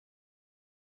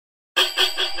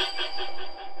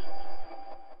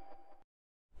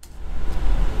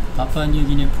Papua New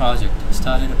Guinea project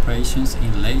started operations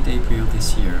in late April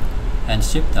this year and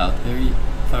shipped out very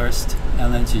first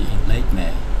LNG in late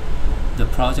May. The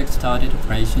project started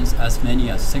operations as many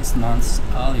as 6 months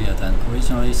earlier than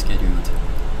originally scheduled.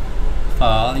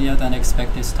 Far earlier than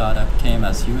expected startup came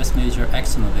as U.S. major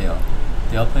ExxonMobil,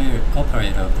 the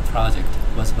operator of the project,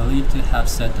 was believed to have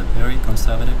set a very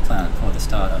conservative plan for the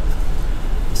startup.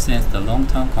 Since the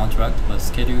long-term contract was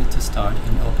scheduled to start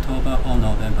in October or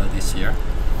November this year,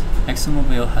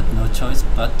 ExxonMobil had no choice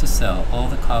but to sell all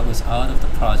the cargoes out of the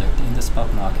project in the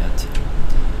spot market.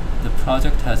 The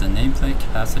project has a nameplate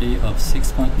capacity of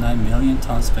 6.9 million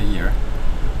tons per year.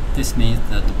 This means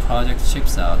that the project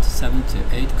ships out 7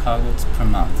 to 8 cargoes per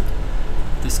month.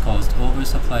 This caused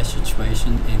oversupply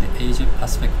situation in the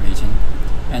Asia-Pacific region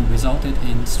and resulted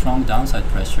in strong downside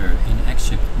pressure in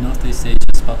ex-ship Northeast Asia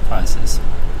spot prices.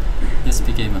 This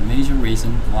became a major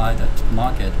reason why the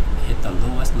market hit the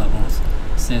lowest levels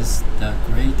since the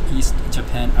Great East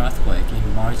Japan earthquake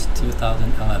in March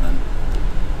 2011.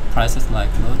 Prices like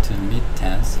low to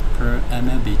mid-tens per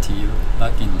MMBTU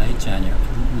back in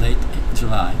late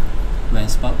July, when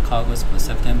spot cargoes for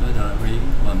September delivery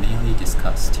were mainly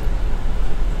discussed.